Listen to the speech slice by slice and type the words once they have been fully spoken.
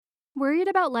Worried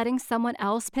about letting someone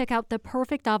else pick out the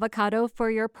perfect avocado for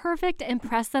your perfect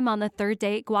impress them on the third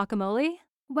date guacamole?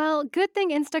 Well, good thing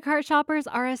Instacart shoppers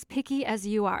are as picky as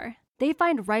you are. They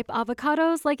find ripe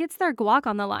avocados like it's their guac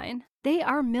on the line. They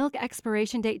are milk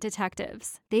expiration date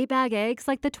detectives. They bag eggs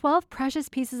like the 12 precious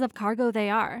pieces of cargo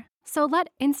they are. So let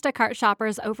Instacart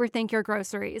shoppers overthink your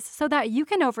groceries so that you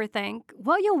can overthink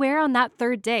what you'll wear on that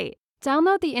third date.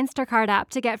 Download the Instacart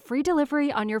app to get free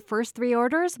delivery on your first 3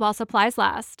 orders while supplies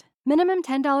last. Minimum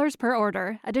 $10 per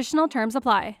order. Additional terms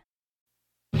apply.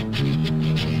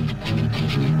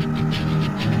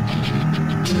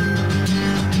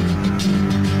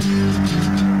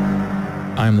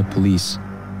 I am the police,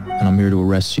 and I'm here to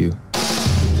arrest you.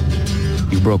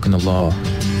 You've broken the law.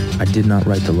 I did not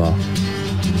write the law.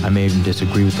 I may even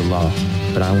disagree with the law,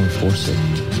 but I will enforce it.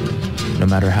 No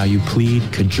matter how you plead,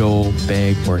 cajole,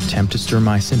 beg, or attempt to stir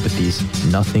my sympathies,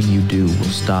 nothing you do will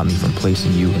stop me from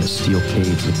placing you in a steel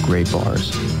cage with gray bars.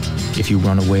 If you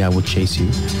run away, I will chase you.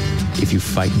 If you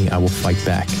fight me, I will fight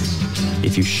back.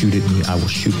 If you shoot at me, I will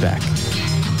shoot back.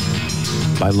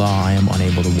 By law, I am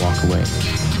unable to walk away.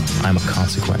 I am a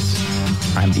consequence.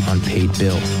 I am the unpaid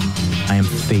bill. I am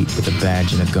fate with a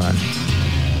badge and a gun.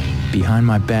 Behind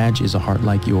my badge is a heart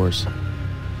like yours.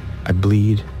 I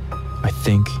bleed, I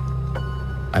think,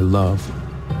 I love,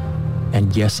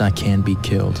 and yes, I can be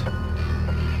killed.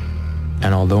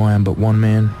 And although I am but one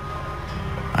man,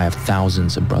 I have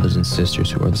thousands of brothers and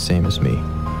sisters who are the same as me.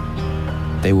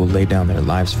 They will lay down their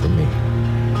lives for me,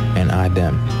 and I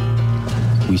them.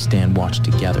 We stand watch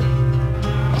together,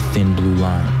 a thin blue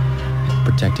line,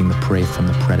 protecting the prey from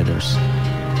the predators,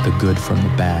 the good from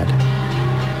the bad.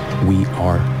 We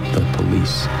are the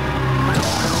police.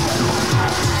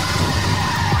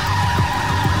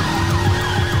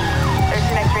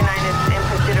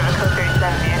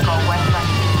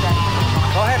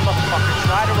 Go ahead, motherfucker.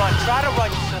 Try to run. Try to run,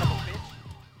 you son of a bitch.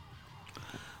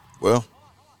 Well,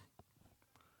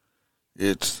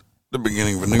 it's the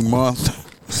beginning of a new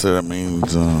month, so that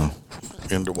means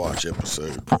end of watch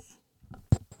episode.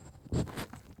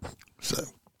 So, a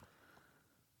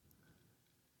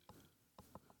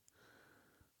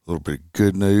little bit of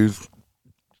good news.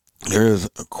 There is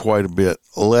quite a bit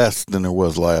less than there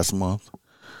was last month.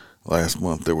 Last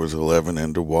month there was 11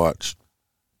 end of watch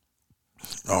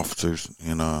officers,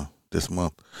 and this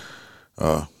month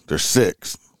there's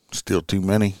 6. Still too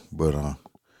many, but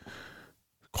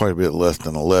quite a bit less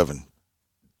than 11.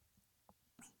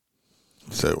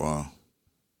 So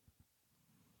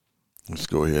let's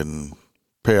go ahead and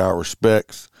pay our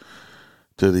respects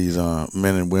to these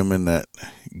men and women that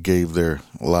gave their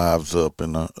lives up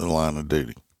in the line of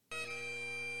duty.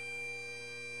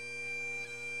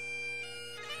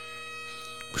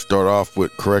 We start off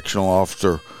with Correctional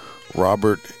Officer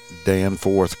Robert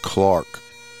Danforth Clark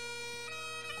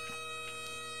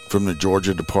from the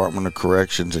Georgia Department of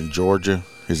Corrections in Georgia.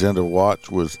 His end of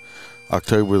watch was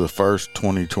October the 1st,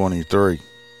 2023.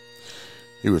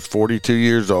 He was 42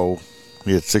 years old.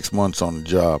 He had 6 months on the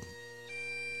job.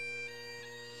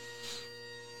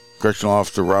 Correctional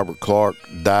Officer Robert Clark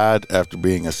died after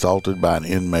being assaulted by an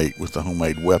inmate with a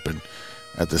homemade weapon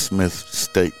at the Smith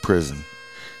State Prison.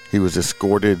 He was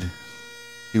escorting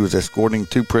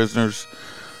 2 prisoners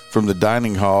from the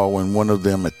dining hall when one of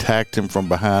them attacked him from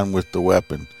behind with the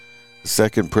weapon. The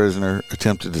second prisoner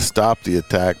attempted to stop the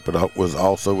attack, but was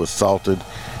also assaulted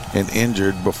and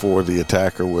injured before the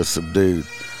attacker was subdued.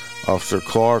 Officer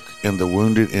Clark and the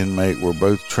wounded inmate were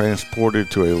both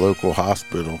transported to a local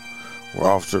hospital,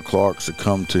 where Officer Clark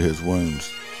succumbed to his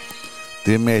wounds.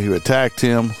 The inmate who attacked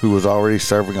him, who was already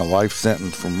serving a life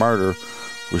sentence for murder,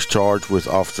 was charged with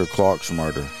Officer Clark's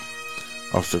murder.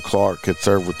 Officer Clark had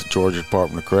served with the Georgia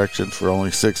Department of Corrections for only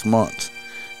 6 months.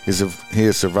 He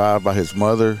is survived by his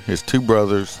mother, his 2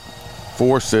 brothers,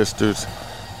 4 sisters,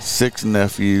 6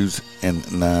 nephews, and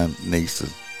 9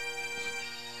 nieces.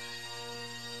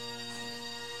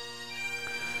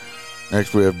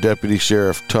 Next, we have Deputy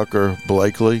Sheriff Tucker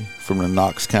Blakely from the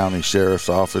Knox County Sheriff's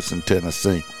Office in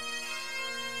Tennessee.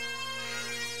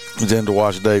 His end of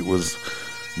watch date was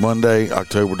Monday,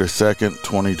 October the 2nd,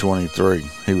 2023.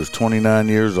 He was 29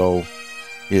 years old.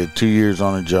 He had 2 years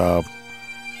on the job.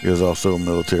 He was also a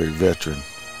military veteran.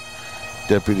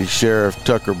 Deputy Sheriff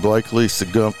Tucker Blakely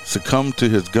succumbed to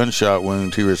his gunshot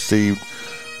wound he received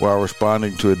while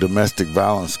responding to a domestic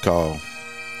violence call.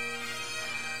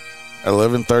 At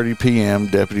 11:30 p.m.,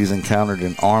 deputies encountered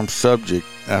an armed subject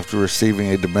after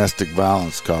receiving a domestic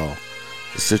violence call.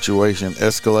 The situation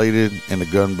escalated and a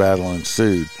gun battle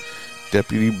ensued.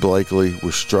 Deputy Blakely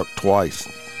was struck twice.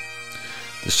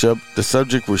 The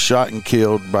subject was shot and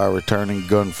killed by returning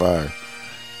gunfire.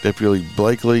 Deputy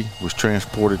Blakely was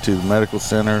transported to the medical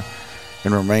center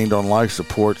and remained on life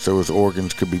support so his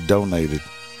organs could be donated.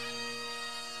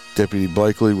 Deputy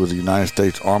Blakely was a United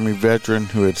States Army veteran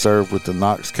who had served with the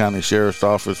Knox County Sheriff's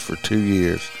Office for 2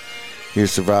 years. He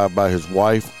is survived by his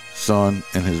wife, son,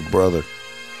 and his brother.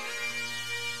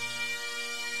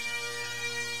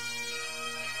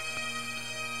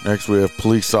 Next, we have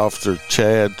Police Officer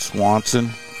Chad Swanson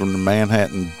from the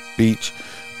Manhattan Beach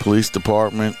Police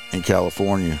Department in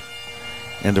California.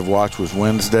 End of watch was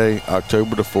Wednesday,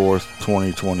 October the 4th,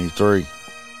 2023.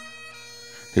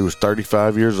 He was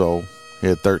 35 years old. He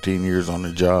had 13 years on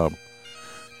the job.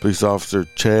 Police Officer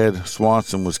Chad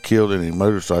Swanson was killed in a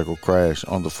motorcycle crash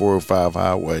on the 405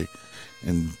 highway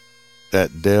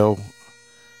at Del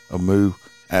Amu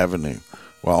Avenue.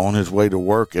 While on his way to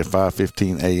work at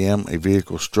 5:15 a.m., a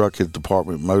vehicle struck his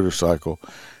department motorcycle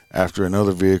after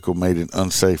another vehicle made an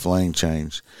unsafe lane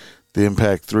change. The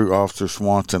impact threw Officer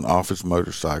Swanson off his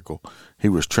motorcycle. He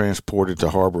was transported to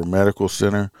Harbor Medical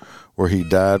Center, where he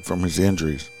died from his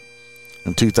injuries.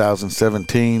 In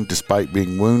 2017, despite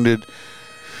being wounded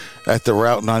at the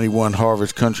Route 91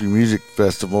 Harvest Country Music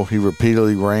Festival, he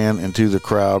repeatedly ran into the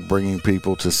crowd, bringing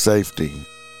people to safety.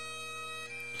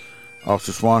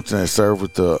 Officer Swanson has served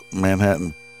with the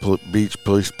Manhattan Beach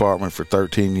Police Department for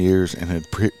 13 years and had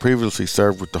previously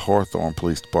served with the Hawthorne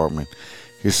Police Department.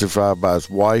 He is survived by his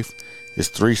wife, his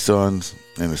 3 sons,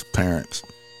 and his parents.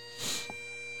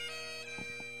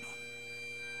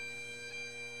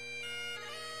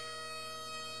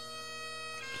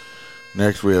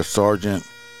 Next, we have Sergeant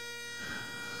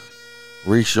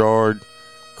Richard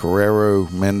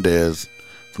Carrero Mendez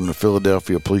from the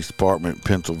Philadelphia Police Department,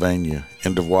 Pennsylvania.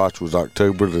 End of watch was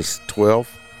October the 12th,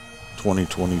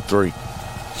 2023.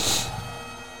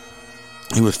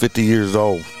 He was 50 years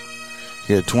old.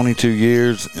 He had 22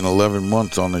 years and 11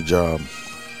 months on the job.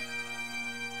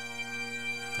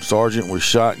 Sergeant was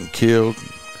shot and killed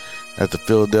at the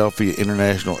Philadelphia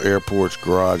International Airport's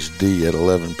Garage D at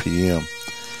 11 p.m.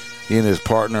 He and his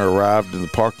partner arrived in the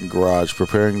parking garage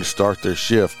preparing to start their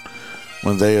shift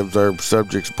when they observed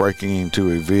subjects breaking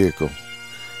into a vehicle.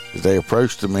 As they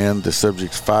approached the men, the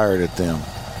subjects fired at them.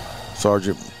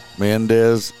 Sergeant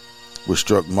Mendez was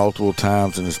struck multiple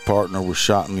times and his partner was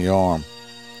shot in the arm.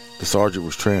 The sergeant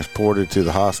was transported to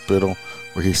the hospital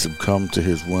where he succumbed to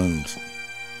his wounds.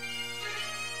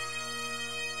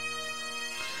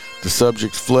 The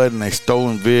subjects fled in a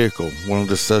stolen vehicle. One of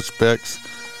the suspects,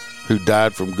 who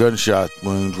died from gunshot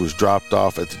wounds, was dropped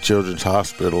off at the Children's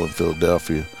Hospital in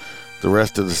Philadelphia. The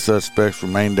rest of the suspects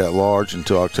remained at large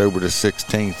until October the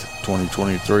 16th,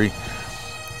 2023,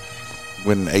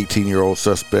 when an 18-year-old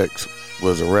suspect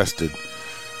was arrested.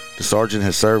 The sergeant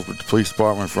has served with the police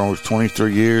department for almost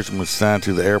 23 years and was assigned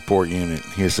to the airport unit.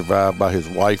 He is survived by his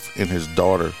wife and his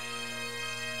daughter.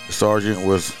 The sergeant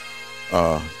was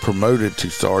promoted to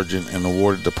sergeant and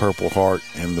awarded the Purple Heart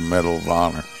and the Medal of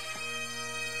Honor.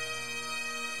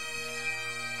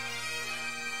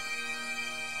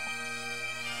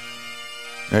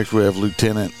 Next, we have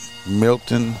Lieutenant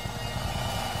Milton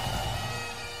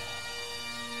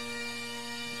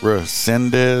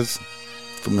Resendez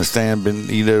from the San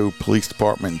Benito Police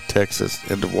Department in Texas.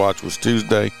 End of watch was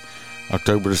Tuesday,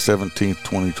 October the 17th,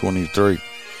 2023.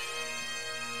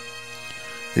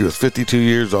 He was 52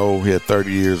 years old. He had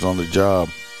 30 years on the job.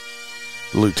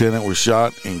 The lieutenant was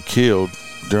shot and killed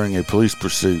during a police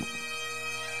pursuit.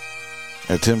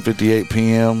 At 10:58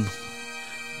 p.m.,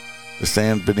 the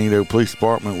San Benito Police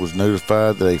Department was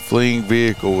notified that a fleeing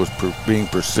vehicle was being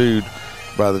pursued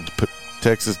by the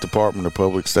Texas Department of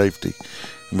Public Safety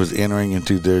and was entering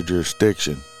into their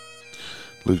jurisdiction.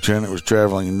 The lieutenant was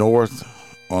traveling north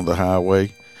on the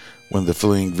highway when the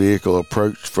fleeing vehicle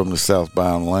approached from the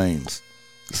southbound lanes.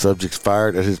 The subjects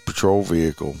fired at his patrol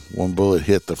vehicle. One bullet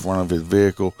hit the front of his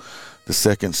vehicle. The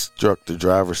second struck the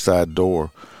driver's side door.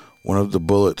 One of the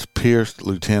bullets pierced the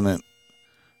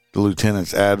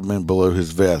lieutenant's abdomen below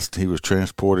his vest. He was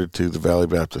transported to the Valley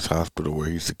Baptist Hospital where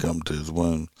he succumbed to his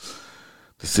wound.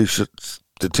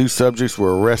 The two subjects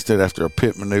were arrested after a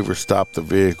pit maneuver stopped the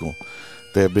vehicle.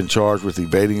 They have been charged with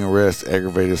evading arrest,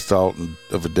 aggravated assault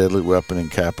of a deadly weapon, and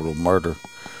capital murder.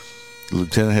 The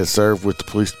lieutenant has served with the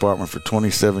police department for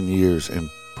 27 years and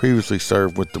previously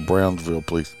served with the Brownsville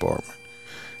Police Department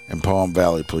and Palm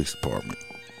Valley Police Department.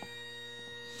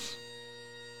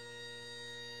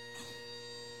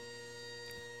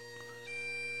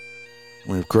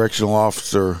 We have Correctional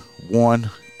Officer 1,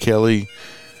 Kelly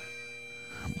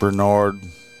Bernard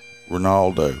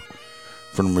Ronaldo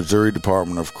from the Missouri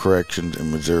Department of Corrections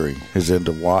in Missouri. His end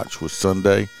of watch was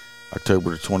Sunday,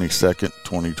 October the 22nd,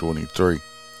 2023.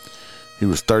 He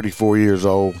was 34 years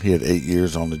old. He had 8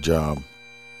 years on the job.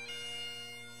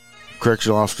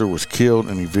 Correctional officer was killed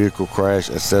in a vehicle crash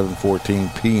at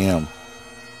 7:14 p.m.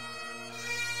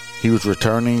 He was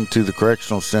returning to the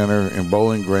correctional center in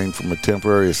Bowling Green from a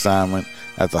temporary assignment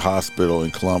at the hospital in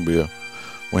Columbia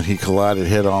when he collided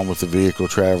head-on with a vehicle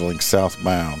traveling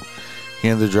southbound. He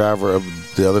and the driver of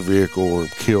the other vehicle were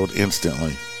killed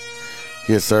instantly.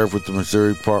 He had served with the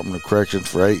Missouri Department of Corrections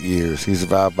for 8 years. He's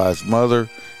survived by his mother,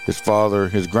 his father,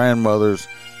 his grandmother's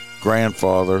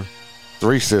grandfather,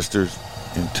 3 sisters,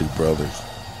 and 2 brothers.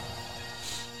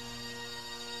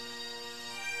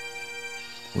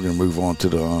 We're going to move on to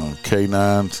the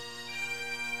K9s.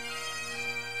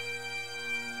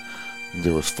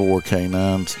 There was 4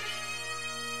 K9s.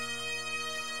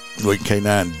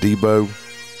 K9 Debo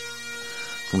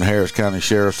from the Harris County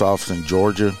Sheriff's Office in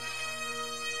Georgia.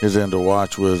 His end of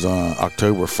watch was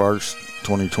October 1st,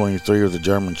 2023. He was a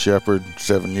German Shepherd,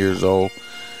 7 years old.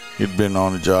 He'd been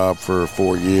on the job for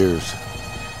 4 years.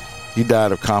 He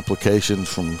died of complications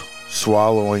from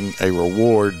swallowing a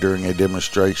reward during a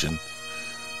demonstration.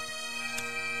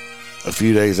 A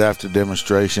few days after the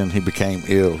demonstration, he became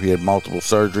ill. He had multiple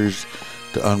surgeries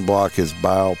to unblock his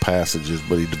bile passages,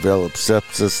 but he developed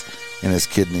sepsis and his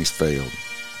kidneys failed.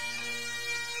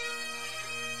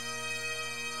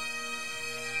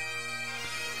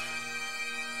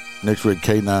 Next we had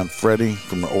K9 Freddie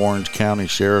from the Orange County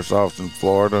Sheriff's Office in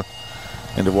Florida.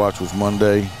 And the watch was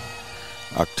Monday,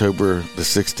 October the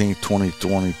 16th,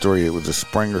 2023. It was a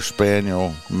Springer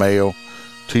Spaniel male,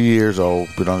 2 years old,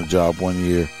 been on the job 1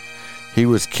 year. He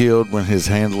was killed when his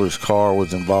handler's car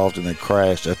was involved in a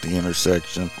crash at the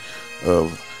intersection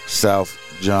of South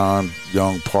John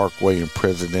Young Parkway and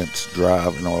President's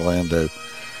Drive in Orlando.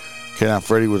 K9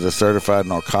 Freddie was a certified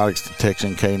narcotics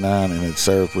detection K9 and had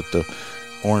served with the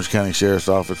Orange County Sheriff's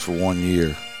Office for 1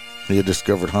 year. He had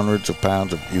discovered hundreds of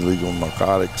pounds of illegal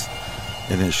narcotics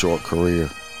in his short career.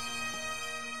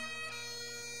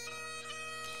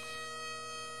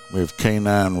 We have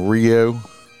K9 Rio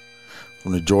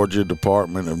from the Georgia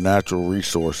Department of Natural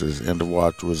Resources. End of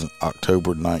watch was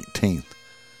October 19th.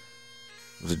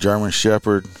 It was a German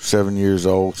Shepherd, 7 years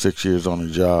old, 6 years on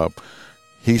the job.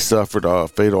 He suffered a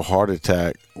fatal heart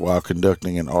attack while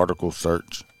conducting an article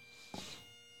search.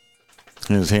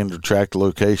 His handler tracked the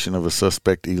location of a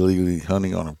suspect illegally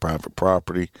hunting on a private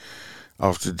property.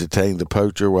 Officers detained the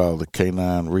poacher while the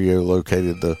K9 Rio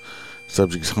located the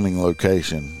subject's hunting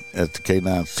location. As the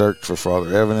K9 searched for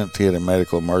further evidence, he had a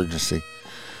medical emergency.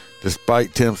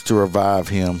 Despite attempts to revive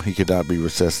him, he could not be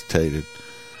resuscitated.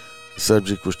 The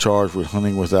subject was charged with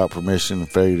hunting without permission and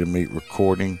failure to meet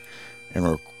recording and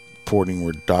reporting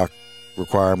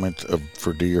requirements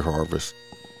for deer harvest.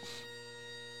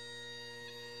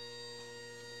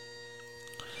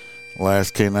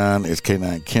 Last K9 is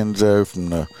K9 Kenzo from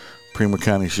the Prima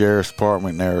County Sheriff's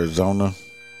Department in Arizona.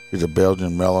 He's a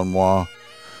Belgian Malinois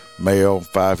male,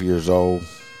 5 years old,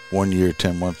 1 year,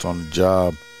 10 months on the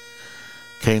job.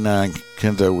 K9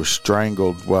 Kenzo was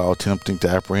strangled while attempting to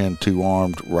apprehend 2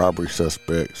 armed robbery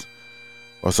suspects.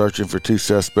 While searching for 2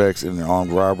 suspects in an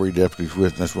armed robbery, deputies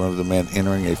witnessed one of the men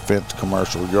entering a fenced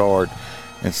commercial yard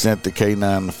and sent the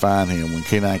K9 to find him. When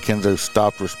K9 Kenzo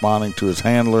stopped responding to his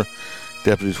handler,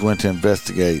 deputies went to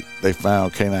investigate. They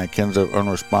found K9 Kenzo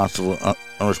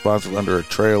unresponsive under a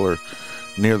trailer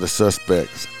near the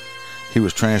suspects. He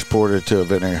was transported to a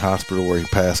veterinary hospital where he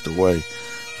passed away.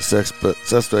 The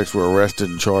suspects were arrested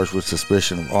and charged with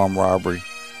suspicion of armed robbery,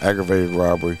 aggravated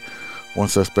robbery. One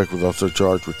suspect was also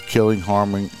charged with killing,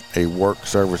 harming a work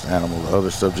service animal. The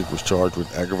other subject was charged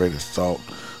with aggravated assault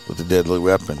with a deadly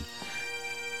weapon.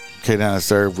 K9 has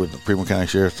served with the Prima County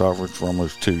Sheriff's Office for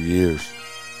almost 2 years.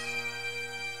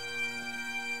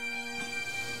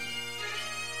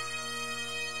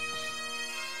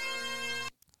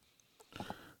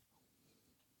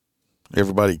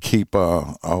 Everybody keep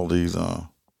all these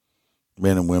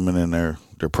men and women in their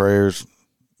prayers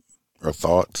or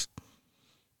thoughts.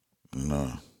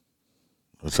 And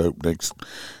let's hope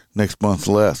next month's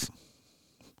less.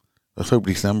 Let's hope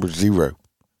December's 0.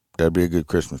 That'd be a good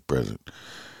Christmas present.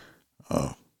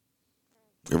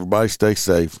 Everybody stay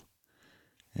safe.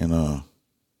 And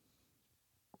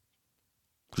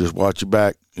just watch your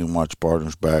back and watch your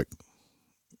partner's back.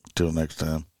 Until next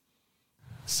time.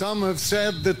 Some have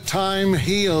said that time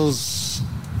heals,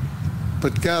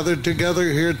 but gathered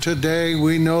together here today,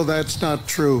 we know that's not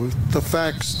true. The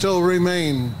facts still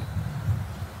remain.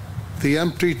 The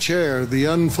empty chair, the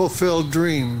unfulfilled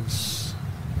dreams,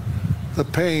 the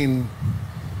pain,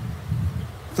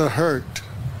 the hurt,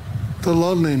 the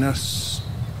loneliness.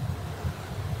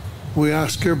 We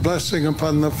ask your blessing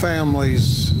upon the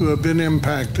families who have been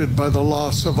impacted by the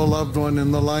loss of a loved one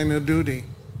in the line of duty.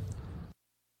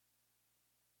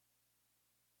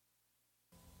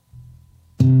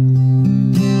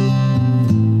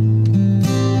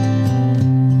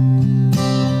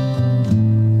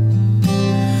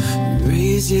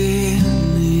 Raise your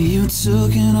hand, you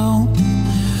took an oath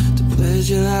to pledge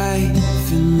your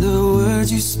life in the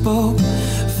words you spoke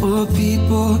for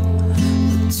people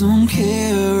that don't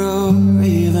care or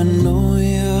even know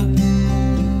you.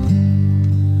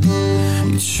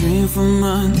 You trained for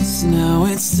months, now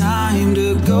it's time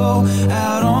to go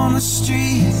out on the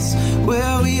streets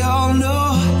where we all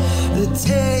know the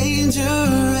danger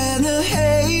and the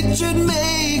hatred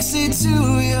makes it to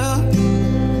you.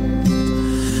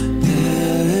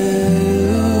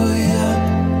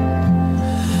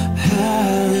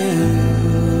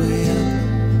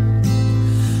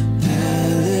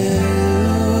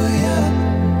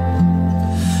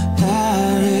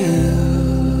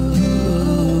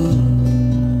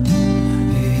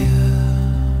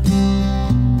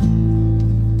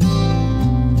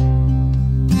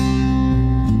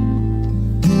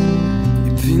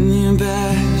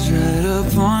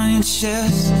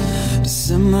 Chest to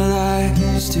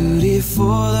symbolize duty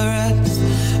for the rest,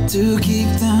 to keep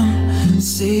them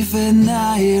safe at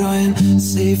night when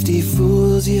safety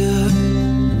fools you.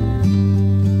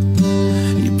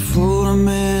 You pulled a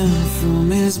man from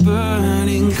his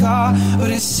burning car, but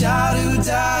his child who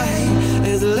died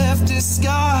has left a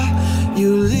scar.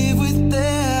 You live with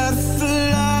that for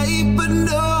life, but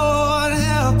no one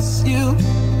helps you.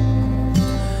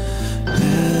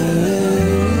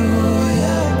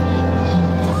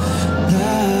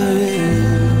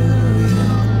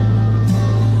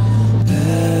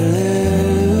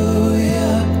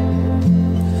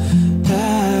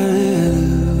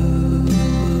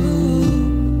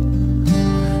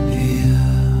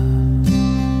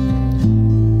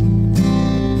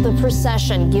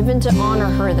 Procession given to honor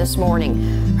her this morning.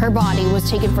 Her body was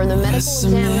taken from the medical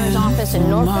examiner's office in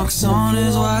Norfolk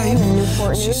in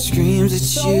Newport News.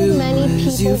 So many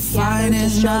people gathered to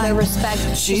show their respect.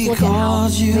 Just look at how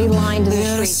they lined the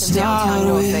streets of downtown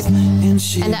Norfolk.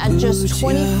 And at just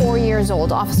 24 years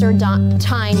old, Officer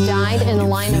Tyne died in the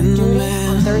line of duty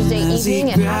on Thursday evening.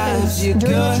 It happened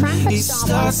during a traffic stop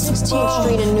on 16th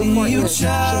Street in Newport News. She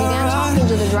began talking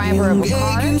to the driver of a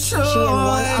car. She and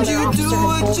one other officer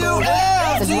had pulled over.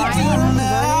 The driver, burning green,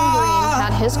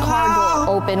 had his car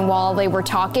door open while they were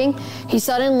talking. He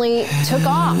suddenly took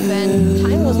off, and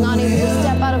Tyne was not able to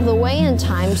step out of the way in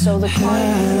time, so the car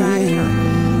dragged her.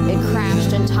 It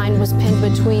crashed, and Tyne was pinned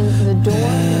between the door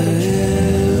and the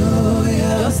tree.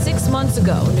 Just 6 months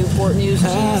ago, Newport News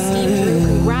Chief Steve Drew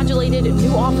congratulated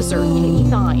new officer Katie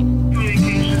Tyne.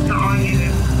 Communications to all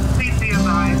units. Please be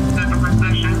advised that the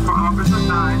procession for Officer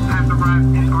Tyne has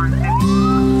arrived in our city.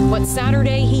 But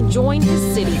Saturday, he joined his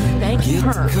city, thanking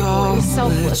her for his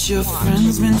selfless your watch.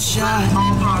 friend's been shot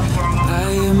by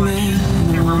a man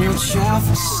on a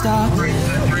traffic stop.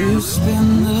 You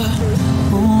spend the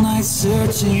whole night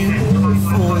searching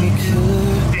for the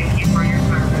killer. Thank you for your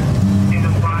service. In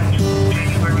the watch,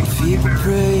 January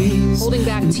 23rd. Holding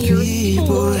back tears,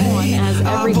 people looked on as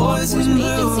every law enforcement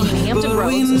agency in Hampton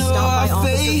Roads stopped by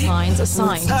Officer Tyne's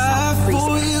assigned South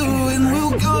Precinct. And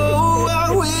we'll go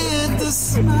out with the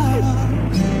smile.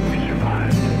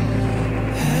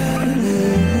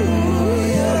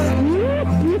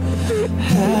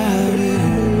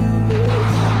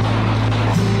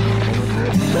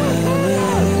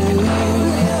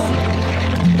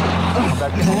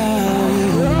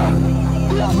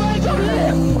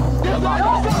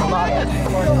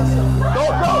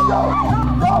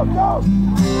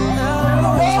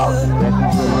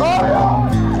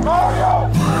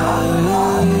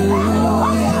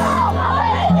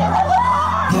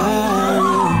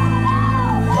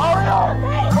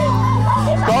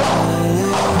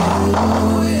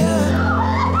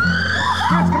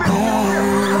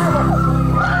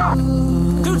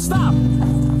 Dude, stop!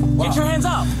 Get your hands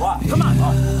up! Come on!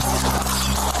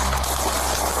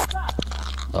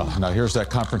 Now here's that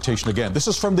confrontation again. This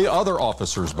is from the other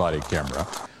officer's body camera.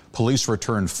 Police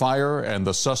returned fire, and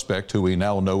the suspect, who we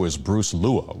now know as Bruce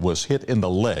Lua, was hit in the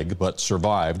leg but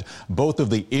survived. Both of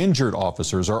the injured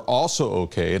officers are also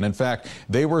okay, and in fact,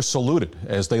 they were saluted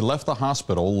as they left the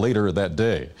hospital later that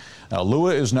day. Now,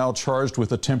 Lua is now charged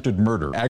with attempted murder.